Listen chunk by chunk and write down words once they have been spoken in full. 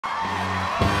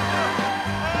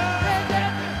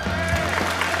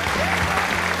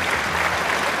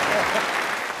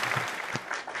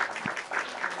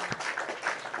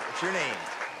What's your name?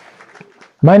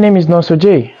 My name is Nonso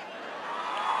J.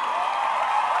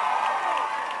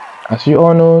 As you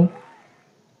all know,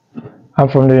 I'm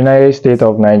from the United States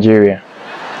of Nigeria.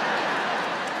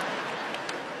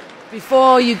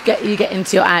 Before you get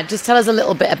into your ad, just tell us a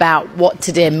little bit about what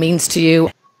today means to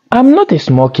you. I'm not a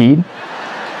small kid.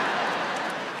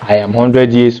 I am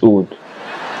 100 years old.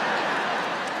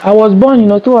 I was born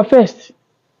in October 1st,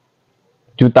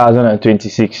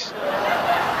 2026.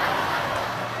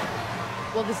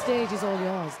 Well, the stage is all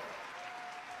yours.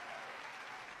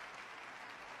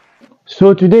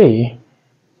 So today,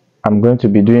 I'm going to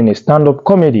be doing a stand-up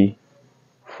comedy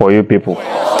for you people.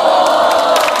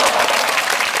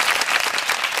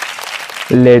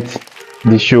 Let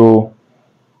the show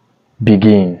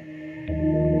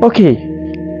begin. Okay,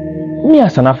 me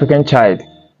as an African child,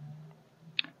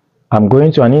 I'm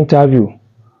going to an interview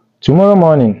tomorrow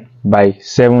morning by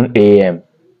 7 a.m.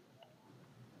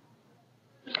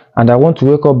 and I want to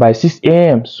wake up by 6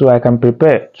 a.m. so I can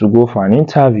prepare to go for an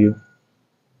interview.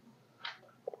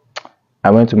 I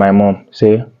went to my mom,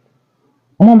 say,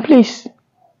 "Mom, please,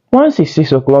 once it's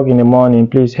 6 o'clock in the morning,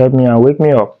 please help me and wake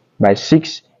me up by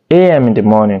 6 a.m. in the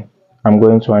morning. I'm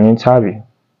going to an interview."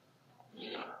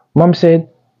 Mom said,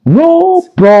 "No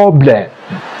problem."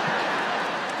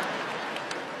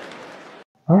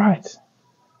 Alright,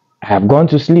 I have gone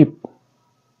to sleep.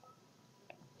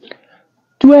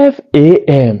 12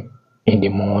 a.m. in the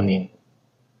morning.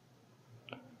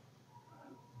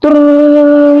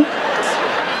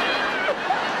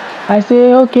 I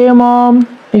say, "Okay, Mom."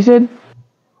 He said,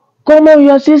 "Come on,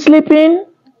 you are still sleeping?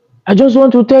 I just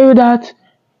want to tell you that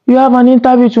you have an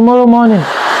interview tomorrow morning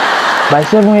by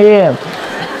 7 a.m.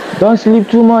 Don't sleep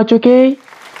too much, okay?"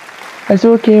 I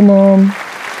said, "Okay, Mom."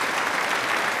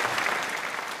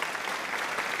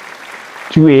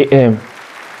 2 a.m.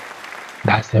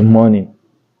 That's the morning.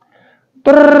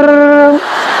 I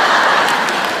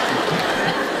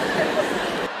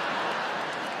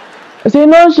say,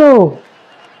 "No, so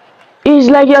it's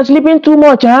like you're sleeping too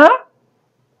much, huh?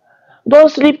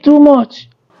 Don't sleep too much.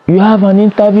 You have an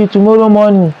interview tomorrow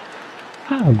morning."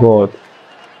 Oh, God.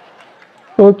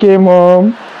 Okay,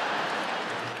 Mom.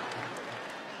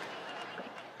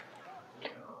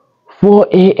 4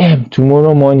 a.m.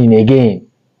 tomorrow morning again.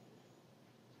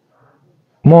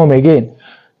 Mom again.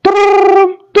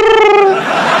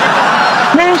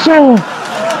 Nelson,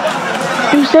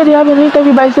 you said you have an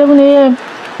interview by 7 a.m.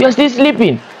 You're still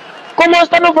sleeping. Come on,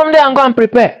 stand up from there and go and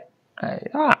prepare.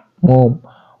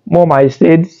 Mom, I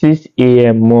said 6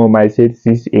 a.m. Mom, I said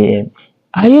 6 a.m.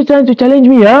 Are you trying to challenge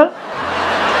me, huh?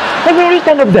 Everybody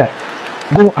stand up there.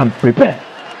 Go and prepare.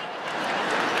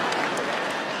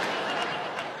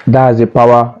 That's the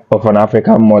power of an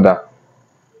African mother.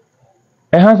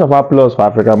 A hand of applause for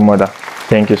African mother.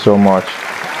 Thank you so much.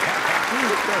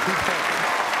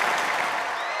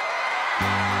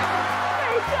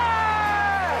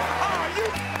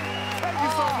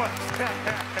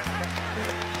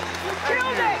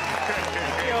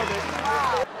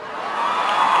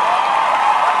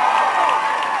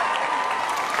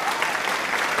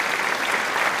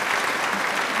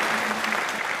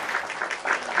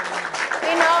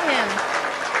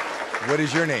 What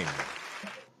is your name?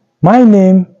 My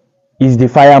name is the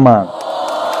Fireman.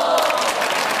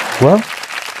 Well,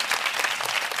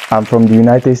 I'm from the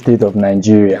United States of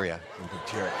Nigeria.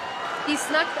 He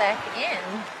snuck back in.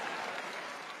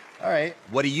 All right.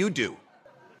 What do?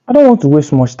 I don't want to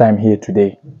waste much time here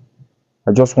today.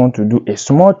 I just want to do a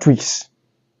small twist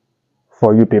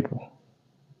for you people.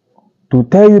 To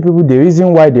tell you people the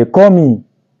reason why they call me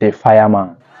the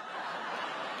Fireman.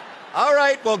 All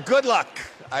right. Well, good luck.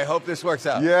 I hope this works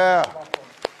out. Yeah.